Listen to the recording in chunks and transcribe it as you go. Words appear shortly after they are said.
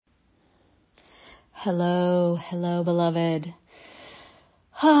Hello, hello, beloved.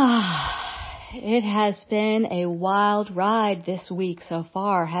 It has been a wild ride this week so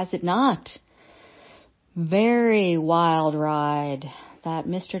far, has it not? Very wild ride. That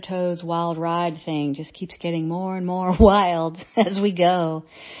Mr. Toad's wild ride thing just keeps getting more and more wild as we go.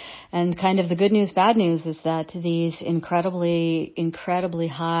 And kind of the good news, bad news is that these incredibly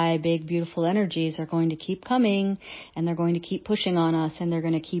high, big, beautiful energies are going to keep coming, and they're going to keep pushing on us, and they're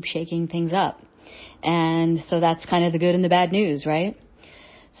going to keep shaking things up. And so that's kind of the good and the bad news, right?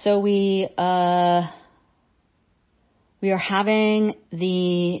 So we are having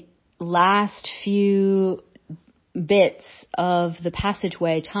the last few bits of the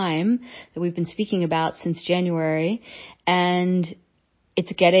Passageway time that we've been speaking about since January, and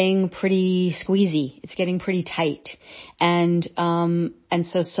it's getting pretty squeezy. It's getting pretty tight. And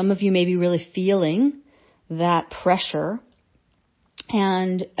so some of you may be really feeling that pressure.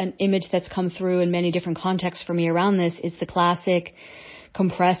 And an image that's come through in many different contexts for me around this is the classic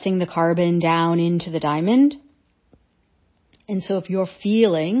compressing the carbon down into the diamond. And so if you're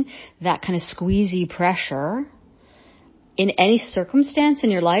feeling that kind of squeezy pressure in any circumstance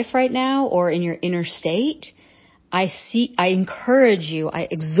in your life right now or in your inner state, I encourage you, I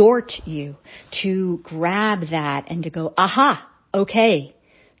exhort you to grab that and to go, aha, okay,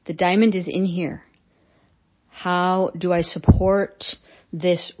 the diamond is in here. How do I support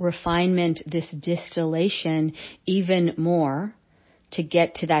this refinement, this distillation even more to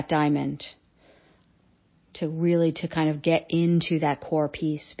get to that diamond? To kind of get into that core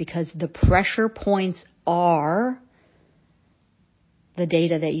piece, because the pressure points are the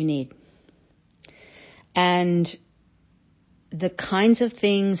data that you need. And the kinds of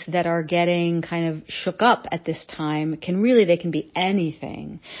things that are getting kind of shook up at this time they can be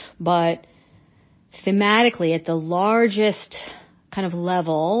anything, but thematically at the largest kind of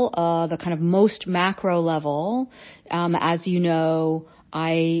level, the kind of most macro level, as you know,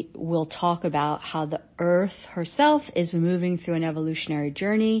 I will talk about how the Earth herself is moving through an evolutionary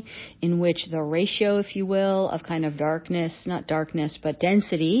journey in which the ratio, if you will, of kind of not darkness, but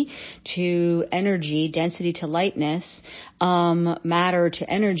density to energy, density to lightness, matter to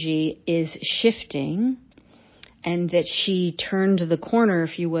energy is shifting. And that she turned the corner,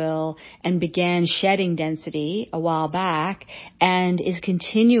 if you will, and began shedding density a while back, and is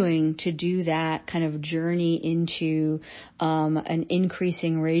continuing to do that kind of journey into an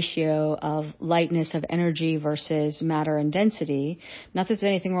increasing ratio of lightness of energy versus matter and density. Not that there's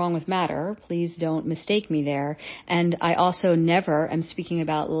anything wrong with matter. Please don't mistake me there. And I also never am speaking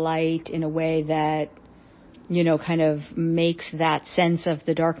about light in a way that kind of makes that sense of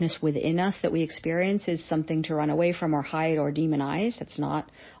the darkness within us that we experience is something to run away from or hide or demonize. That's not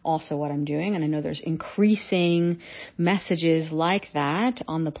also what I'm doing. And I know there's increasing messages like that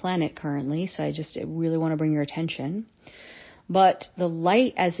on the planet currently. So I just really want to bring your attention. But the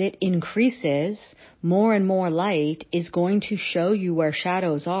light, as it increases, more and more light is going to show you where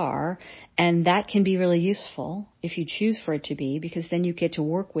shadows are. And that can be really useful if you choose for it to be, because then you get to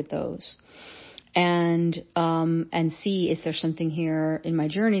work with those. And see, is there something here in my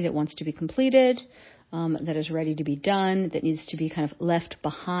journey that wants to be completed, that is ready to be done, that needs to be kind of left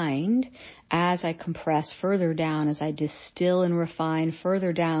behind as I compress further down, as I distill and refine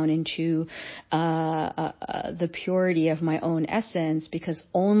further down into the purity of my own essence, because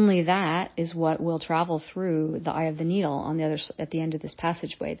only that is what will travel through the eye of the needle at the end of this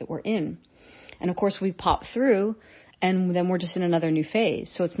passageway that we're in. And of course, we pop through, and then we're just in another new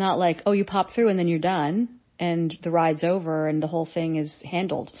phase. So it's not like, oh, you pop through and then you're done and the ride's over and the whole thing is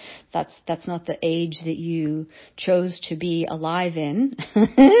handled. That's not the age that you chose to be alive in.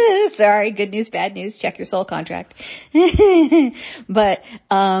 Sorry, good news, bad news. Check your soul contract. But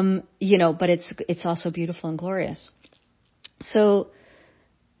it's also beautiful and glorious. So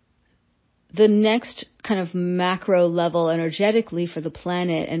the next kind of macro level energetically for the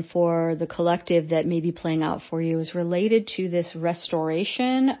planet and for the collective that may be playing out for you is related to this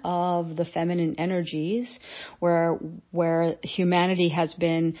restoration of the feminine energies, where humanity has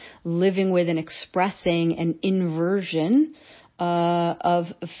been living with and expressing an inversion of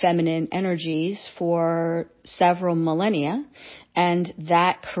feminine energies for several millennia, and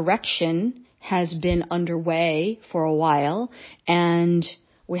that correction has been underway for a while, and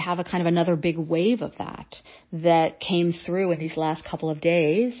we have a kind of another big wave of that came through in these last couple of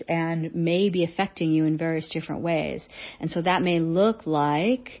days and may be affecting you in various different ways. And so that may look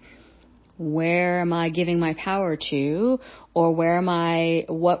like where am I giving my power to, or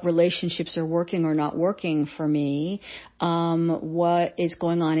what relationships are working or not working for me, what is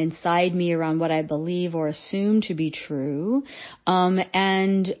going on inside me around what I believe or assume to be true,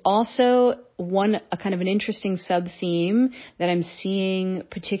 and also a kind of an interesting sub-theme that I'm seeing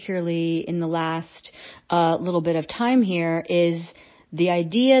particularly in the last little bit of time here is the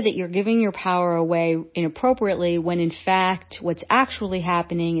idea that you're giving your power away inappropriately when in fact what's actually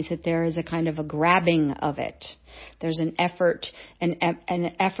happening is that there is a kind of a grabbing of it. There's an effort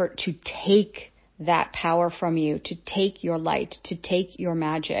to take that power from you, to take your light, to take your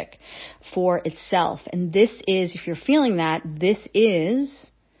magic for itself. And this is, if you're feeling that, this is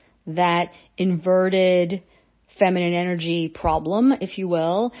that inverted feminine energy problem, if you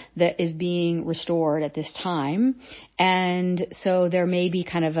will, that is being restored at this time. And so there may be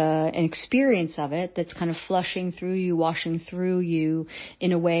kind of an experience of it that's kind of flushing through you, washing through you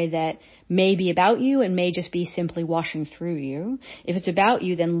in a way that may be about you and may just be simply washing through you. If it's about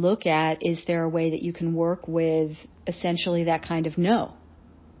you, then look at, is there a way that you can work with essentially that kind of no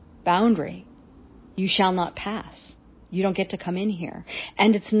boundary? You shall not pass. You don't get to come in here.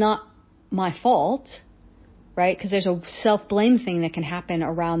 And it's not my fault, right? Because there's a self-blame thing that can happen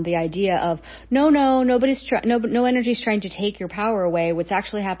around the idea of, no energy's trying to take your power away. What's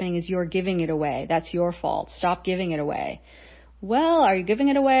actually happening is you're giving it away. That's your fault. Stop giving it away. Well, are you giving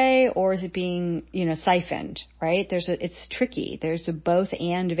it away, or is it being, siphoned, right? It's tricky. There's a both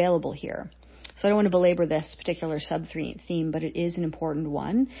and available here. So I don't want to belabor this particular sub-theme, but it is an important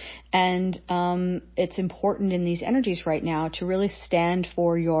one. And it's important in these energies right now to really stand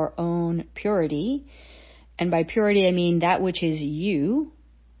for your own purity. And by purity, I mean that which is you,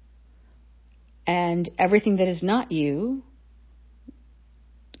 and everything that is not you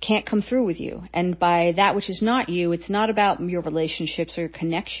can't come through with you. And by that which is not you, it's not about your relationships or your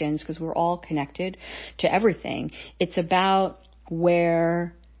connections, because we're all connected to everything. It's about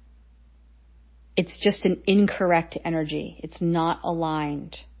where it's just an incorrect energy. It's not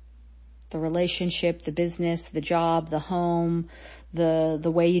aligned. The relationship, the business, the job, the home, the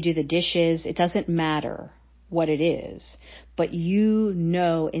way you do the dishes, it doesn't matter what it is, but you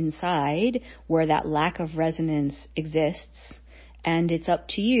know inside where that lack of resonance exists, and it's up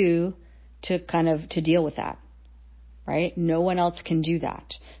to you to to deal with that, right? No one else can do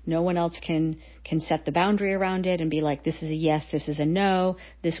that. No one else can set the boundary around it and be like, this is a yes, this is a no,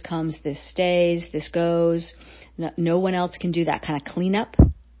 this comes, this stays, this goes. No one else can do that kind of cleanup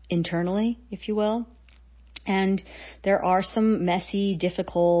internally, if you will. And there are some messy,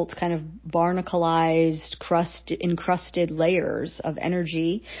 difficult, kind of barnacleized, encrusted layers of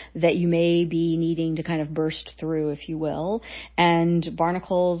energy that you may be needing to kind of burst through, if you will. And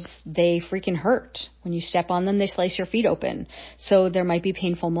barnacles, they freaking hurt. When you step on them, they slice your feet open. So there might be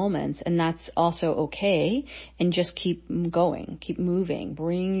painful moments, and that's also okay. And just keep going, keep moving.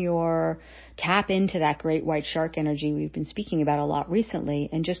 Tap into that great white shark energy we've been speaking about a lot recently,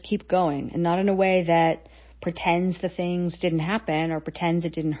 and just keep going. And not in a way that pretends the things didn't happen or pretends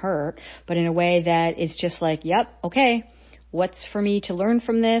it didn't hurt, but in a way that is just like, yep, okay, what's for me to learn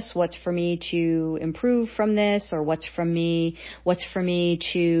from this? What's for me to improve from this? Or what's for me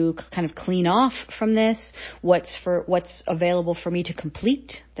to kind of clean off from this? What's available for me to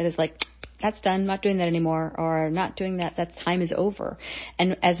complete? That is like, that's done, not doing that anymore, or not doing that time is over.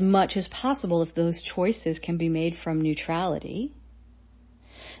 And as much as possible, if those choices can be made from neutrality,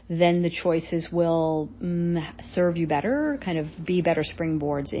 then the choices will serve you better, kind of be better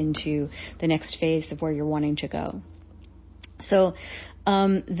springboards into the next phase of where you're wanting to go. So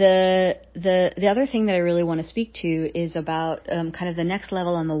the other thing that I really want to speak to is about kind of the next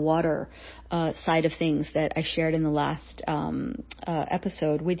level on the water side of things that I shared in the last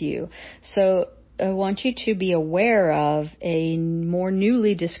episode with you. So I want you to be aware of a more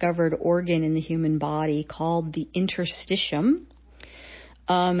newly discovered organ in the human body called the interstitium.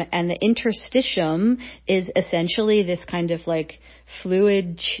 And the interstitium is essentially this kind of like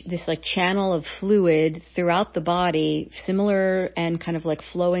fluid, this like channel of fluid throughout the body, similar and kind of like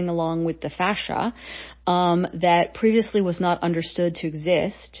flowing along with the fascia, that previously was not understood to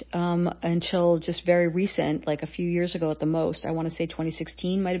exist, until just very recent, like a few years ago at the most. I want to say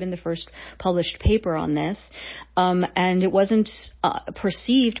 2016 might have been the first published paper on this. And it wasn't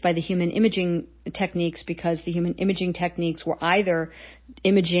perceived by the human imaging techniques because the human imaging techniques were either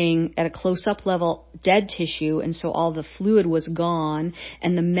imaging at a close-up level dead tissue, and so all the fluid was gone,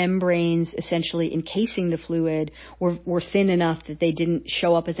 and the membranes essentially encasing the fluid were thin enough that they didn't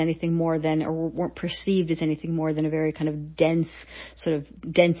show up as anything more than, or weren't perceived as anything more than a very kind of dense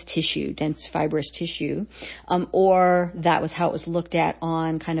tissue, dense fibrous tissue, or that was how it was looked at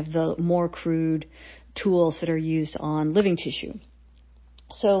on kind of the more crude tools that are used on living tissue.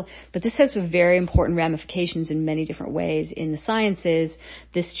 So, but this has very important ramifications in many different ways in the sciences.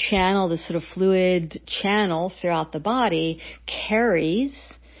 This channel, this sort of fluid channel throughout the body, carries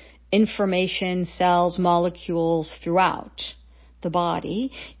information, cells, molecules throughout the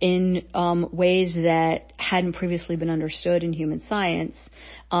body in ways that hadn't previously been understood in human science,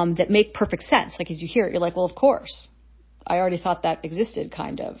 that make perfect sense. Like, as you hear it, you're like, well, of course. I already thought that existed,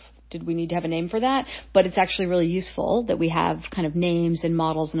 kind of. Did we need to have a name for that? But it's actually really useful that we have kind of names and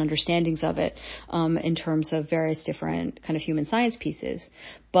models and understandings of it in terms of various different kind of human science pieces.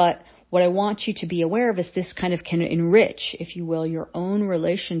 But what I want you to be aware of is this kind of can enrich, if you will, your own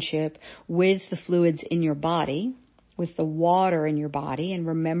relationship with the fluids in your body, with the water in your body, and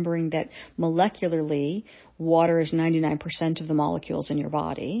remembering that molecularly, water is 99% of the molecules in your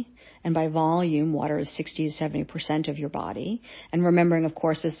body. And by volume, water is 60 to 70% of your body. And remembering, of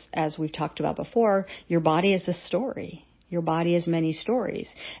course, as we've talked about before, your body is a story. Your body has many stories.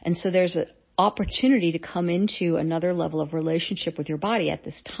 And so there's an opportunity to come into another level of relationship with your body at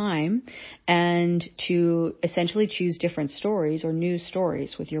this time, and to essentially choose different stories or new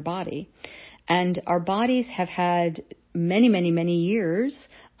stories with your body. And our bodies have had many, many, many years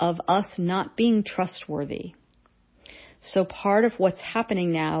of us not being trustworthy. So part of what's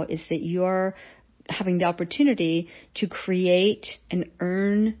happening now is that you're having the opportunity to create and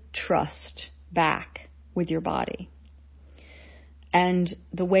earn trust back with your body. And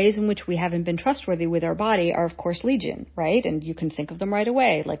the ways in which we haven't been trustworthy with our body are, of course, legion, right? And you can think of them right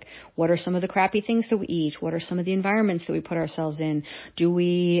away. Like, what are some of the crappy things that we eat? What are some of the environments that we put ourselves in? Do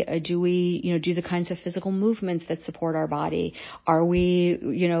we do the kinds of physical movements that support our body? Are we,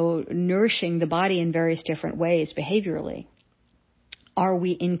 nourishing the body in various different ways behaviorally? Are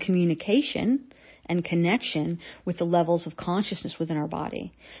we in communication and connection with the levels of consciousness within our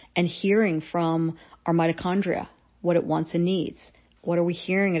body, and hearing from our mitochondria what it wants and needs? What are we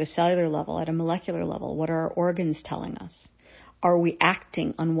hearing at a cellular level, at a molecular level? What are our organs telling us? Are we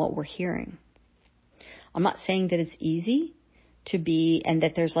acting on what we're hearing? I'm not saying that it's easy to be, and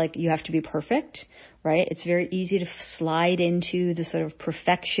that there's you have to be perfect, right? It's very easy to slide into the sort of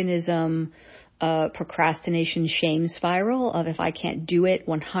perfectionism, procrastination, shame spiral of, if I can't do it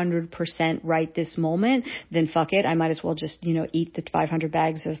 100% right this moment, then fuck it. I might as well just, eat the 500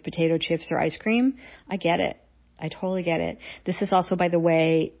 bags of potato chips or ice cream. I get it. I totally get it. This is also, by the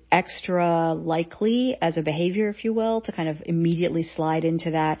way, extra likely as a behavior, if you will, to kind of immediately slide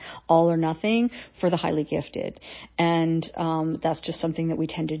into that all or nothing for the highly gifted. And that's just something that we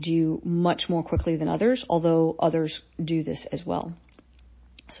tend to do much more quickly than others, although others do this as well.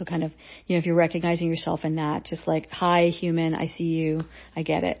 So kind of, if you're recognizing yourself in that, just like, hi, human, I see you, I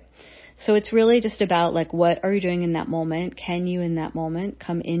get it. So it's really just about what are you doing in that moment? Can you in that moment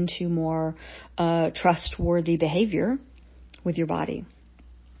come into more trustworthy behavior with your body?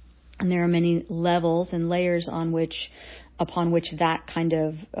 And there are many levels and layers upon which that kind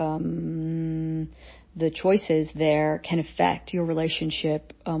of the choices there can affect your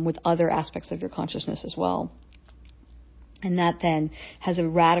relationship with other aspects of your consciousness as well. And that then has a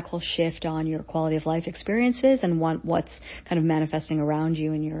radical shift on your quality of life experiences and what's kind of manifesting around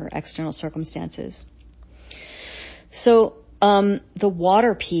you in your external circumstances. So the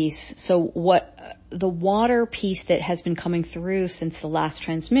water piece, the water piece that has been coming through since the last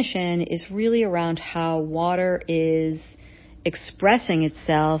transmission is really around how water is expressing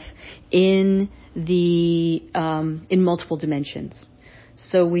itself in multiple dimensions.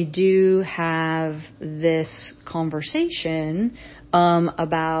 So we do have this conversation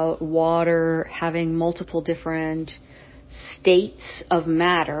about water having multiple different states of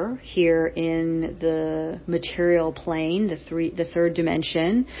matter here in the material plane, the third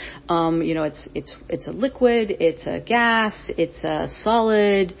dimension. It's a liquid, it's a gas, it's a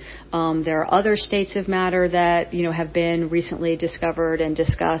solid. There are other states of matter that have been recently discovered and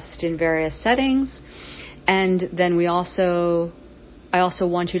discussed in various settings. And then I also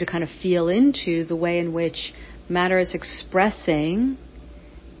want you to kind of feel into the way in which matter is expressing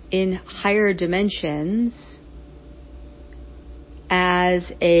in higher dimensions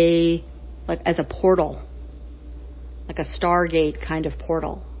as a portal, like a Stargate kind of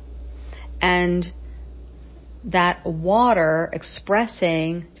portal. And that water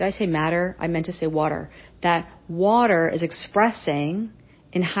expressing, did I say matter? I meant to say water. That water is expressing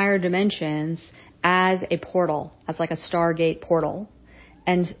in higher dimensions as a portal, as like a Stargate portal.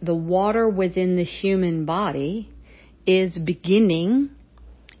 And the water within the human body is beginning,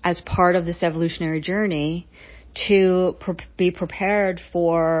 as part of this evolutionary journey, to be prepared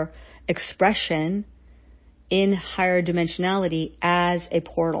for expression in higher dimensionality as a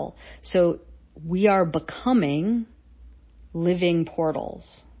portal. So we are becoming living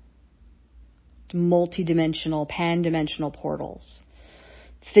portals, multidimensional, pan-dimensional portals,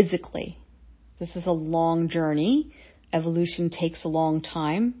 physically. This is a long journey. Evolution takes a long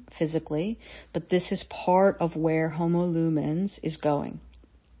time physically, but this is part of where Homo lumens is going.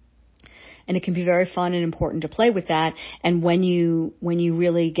 And it can be very fun and important to play with that. And when you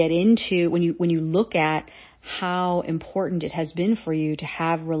really get into, when you look at how important it has been for you to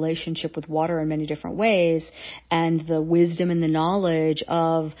have relationship with water in many different ways, and the wisdom and the knowledge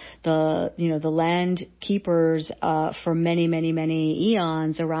of the land keepers for many, many, many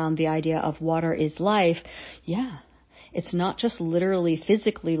eons around the idea of water is life. Yeah, it's not just literally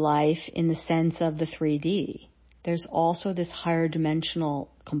physically life in the sense of the 3D. There's also this higher dimensional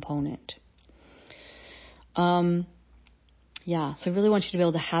component. So I really want you to be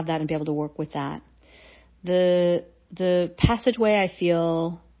able to have that and be able to work with that. The passageway, I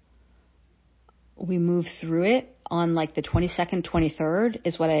feel we move through it on like the 22nd, 23rd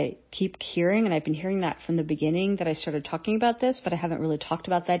is what I keep hearing. And I've been hearing that from the beginning that I started talking about this, but I haven't really talked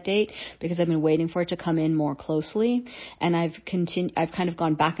about that date because I've been waiting for it to come in more closely. And I've kind of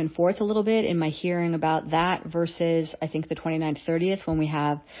gone back and forth a little bit in my hearing about that versus I think the 29th, 30th when we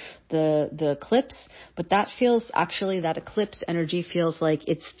have the eclipse. But that eclipse energy feels like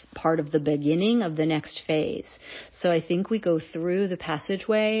it's part of the beginning of the next phase. So I think we go through the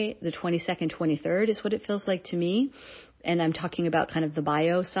passageway, the 22nd, 23rd is what it feels like to me. And I'm talking about kind of the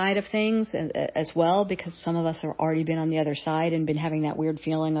bio side of things as well, because some of us have already been on the other side and been having that weird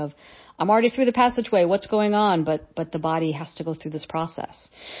feeling of, I'm already through the passageway, what's going on? But the body has to go through this process.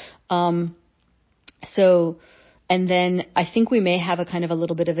 And then I think we may have a kind of a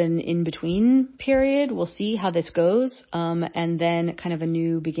little bit of an in-between period. We'll see how this goes. And then kind of a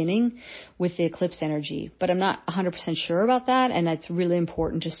new beginning with the eclipse energy. But I'm not 100% sure about that. And it's really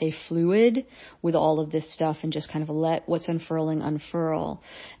important to stay fluid with all of this stuff and just kind of let what's unfurling unfurl.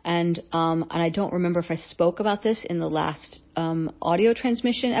 And I don't remember if I spoke about this in the last audio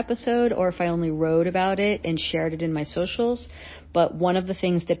transmission episode or if I only wrote about it and shared it in my socials. But one of the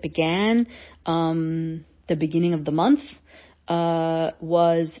things that began the beginning of the month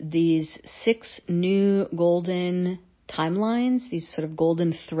was these 6 new golden timelines, these sort of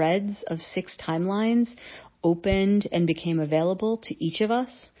golden threads of 6 timelines opened and became available to each of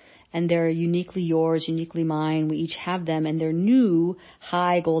us. And they're uniquely yours, uniquely mine. We each have them, and they're new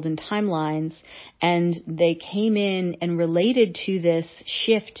high golden timelines. And they came in and related to this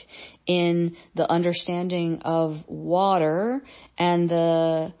shift in the understanding of water and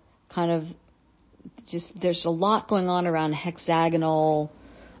the kind of there's a lot going on around hexagonal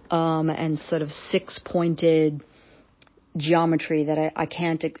and sort of 6-pointed geometry that I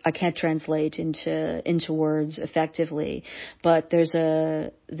can't translate into words effectively. But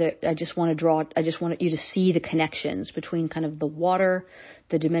I just want you to see the connections between kind of the water,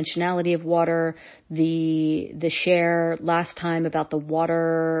 the dimensionality of water, the share last time about the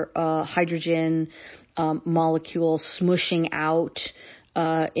water hydrogen molecule smushing out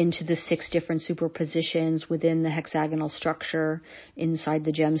into the 6 different superpositions within the hexagonal structure inside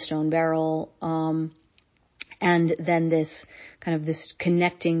the gemstone barrel. And then this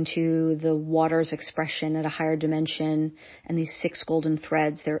connecting to the water's expression at a higher dimension and these 6 golden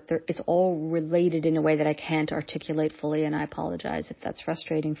threads. It's all related in a way that I can't articulate fully, and I apologize if that's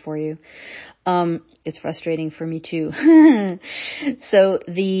frustrating for you. It's frustrating for me too.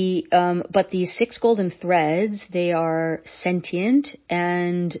 But these 6 golden threads, they are sentient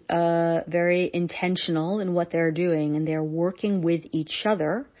and very intentional in what they're doing, and they're working with each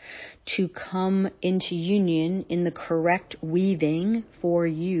other to come into union in the correct weaving for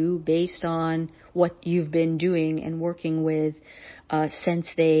you based on what you've been doing and working with since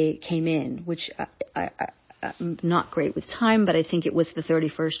they came in, which I'm not great with time, but I think it was the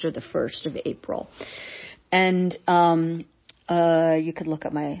 31st or the 1st of April. And you could look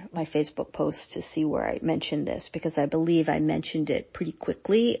at my Facebook post to see where I mentioned this, because I believe I mentioned it pretty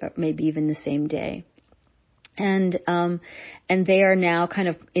quickly, or maybe even the same day. And they are now kind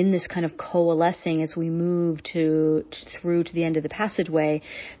of in this kind of coalescing as we move through to the end of the passageway.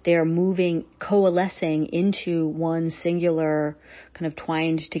 They are coalescing into one singular kind of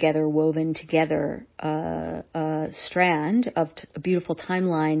twined together, woven together strand of a beautiful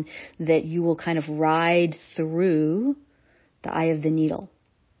timeline that you will kind of ride through the eye of the needle.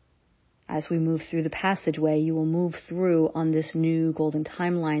 As we move through the passageway, you will move through on this new golden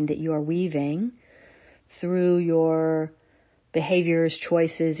timeline that you are weaving through your behaviors,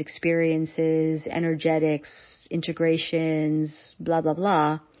 choices, experiences, energetics, integrations, blah, blah,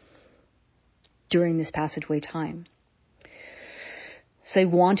 blah, during this passageway time. So I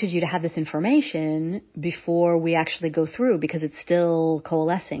wanted you to have this information before we actually go through, because it's still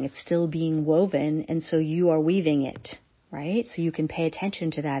coalescing, it's still being woven, and so you are weaving it, right? So you can pay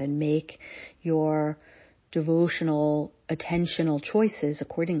attention to that and make your devotional, attentional choices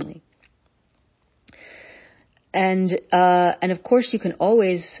accordingly. And of course you can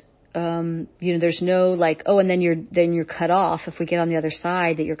always, there's no like, oh, and then you're cut off. If we get on the other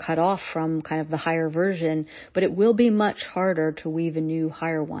side, that you're cut off from kind of the higher version, but it will be much harder to weave a new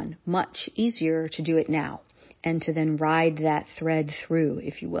higher one, much easier to do it now and to then ride that thread through,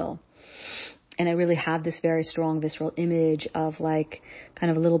 if you will. And I really have this very strong visceral image of like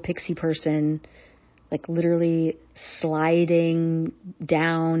kind of a little pixie person, like literally sliding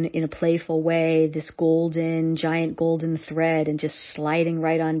down in a playful way, this giant golden thread, and just sliding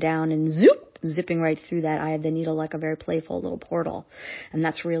right on down and zipping right through that eye of the needle like a very playful little portal. And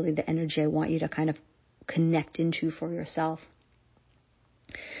that's really the energy I want you to kind of connect into for yourself.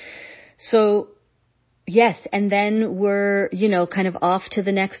 So yes, and then we're, kind of off to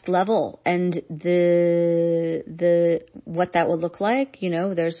the next level, and what that will look like,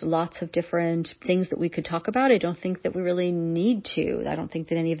 there's lots of different things that we could talk about. I don't think that we really need to. I don't think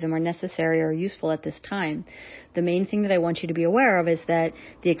that any of them are necessary or useful at this time. The main thing that I want you to be aware of is that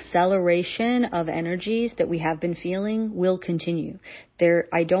the acceleration of energies that we have been feeling will continue.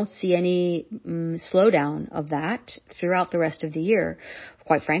 I don't see any slowdown of that throughout the rest of the year.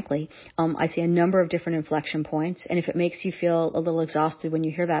 Quite frankly, I see a number of different inflection points, and if it makes you feel a little exhausted when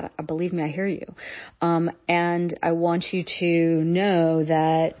you hear that, believe me, I hear you. And I want you to know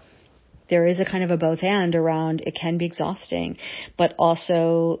that there is a kind of a both and around. It can be exhausting, but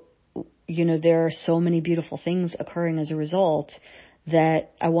also, there are so many beautiful things occurring as a result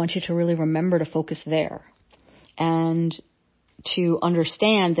that I want you to really remember to focus there, and to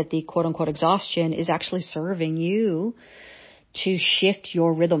understand that the quote unquote exhaustion is actually serving you to shift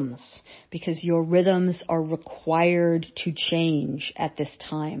your rhythms, because your rhythms are required to change at this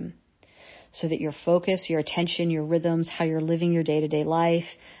time, so that your focus, your attention, your rhythms, how you're living your day-to-day life,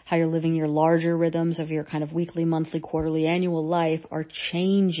 how you're living your larger rhythms of your kind of weekly, monthly, quarterly, annual life are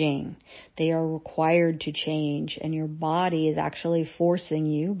changing. They are required to change, and your body is actually forcing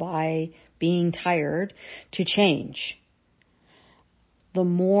you by being tired to change. The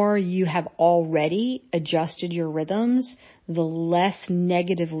more you have already adjusted your rhythms, the less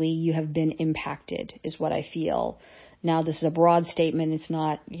negatively you have been impacted, is what I feel. Now, this is a broad statement. It's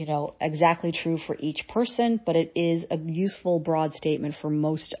not, exactly true for each person, but it is a useful broad statement for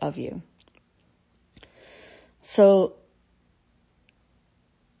most of you. So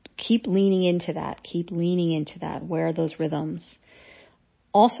keep leaning into that. Keep leaning into that. Where are those rhythms?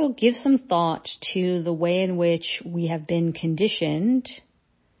 Also, give some thought to the way in which we have been conditioned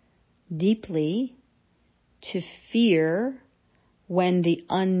deeply to fear when the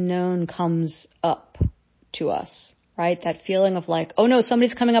unknown comes up to us, right? That feeling of like, oh no,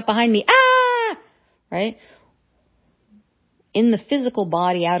 somebody's coming up behind me, right? In the physical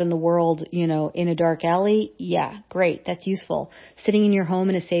body, out in the world, in a dark alley, yeah, great, that's useful. Sitting in your home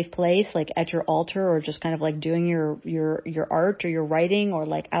in a safe place, like at your altar, or just kind of like doing your art or your writing, or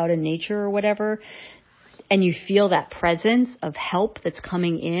like out in nature or whatever, and you feel that presence of help that's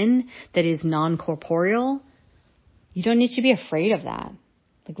coming in that is non-corporeal, you don't need to be afraid of that.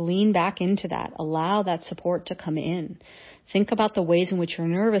 Like, lean back into that. Allow that support to come in. Think about the ways in which your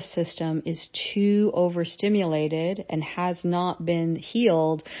nervous system is too overstimulated and has not been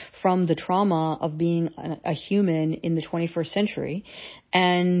healed from the trauma of being a human in the 21st century,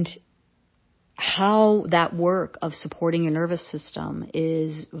 and how that work of supporting your nervous system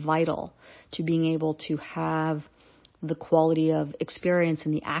is vital to being able to have the quality of experience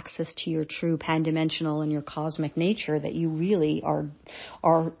and the access to your true pan-dimensional and your cosmic nature that you really are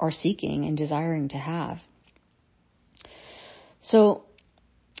seeking and desiring to have. So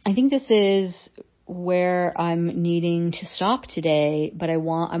I think this is where I'm needing to stop today, but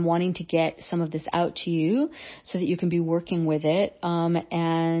I'm wanting to get some of this out to you so that you can be working with it,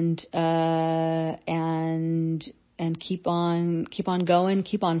 and and keep on going,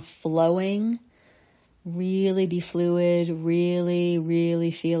 keep on flowing. Really be fluid,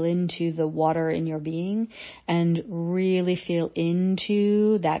 really feel into the water in your being, and really feel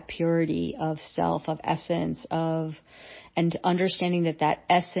into that purity of self, of essence, and understanding that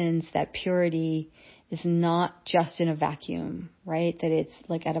essence, that purity is not just in a vacuum, right? That it's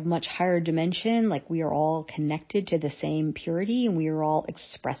like at a much higher dimension, like we are all connected to the same purity, and we are all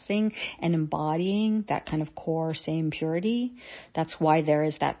expressing and embodying that kind of core same purity. That's why there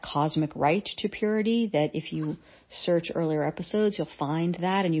is that cosmic right to purity, that if you search earlier episodes, you'll find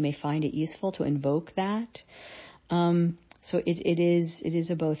that, and you may find it useful to invoke that. So it is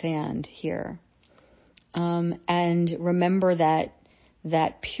a both and here. And remember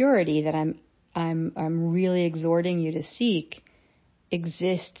that purity that I'm really exhorting you to seek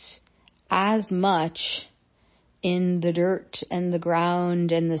exists as much in the dirt and the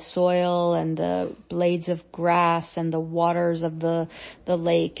ground and the soil and the blades of grass and the waters of the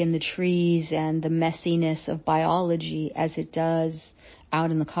lake and the trees and the messiness of biology as it does out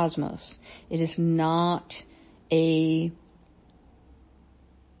in the cosmos. It is not a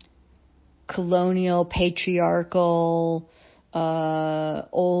colonial, patriarchal,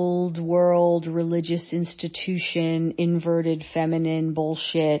 old world religious institution, inverted feminine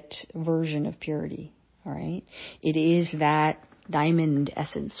bullshit version of purity. All right. It is that diamond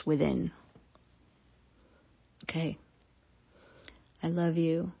essence within. Okay. I love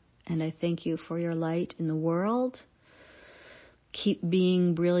you, and I thank you for your light in the world. Keep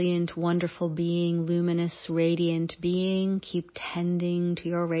being brilliant, wonderful being, luminous, radiant being. Keep tending to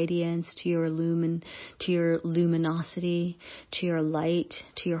your radiance, to your luminosity, to your light,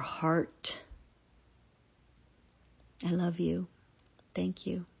 to your heart. I love you. Thank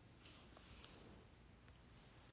you.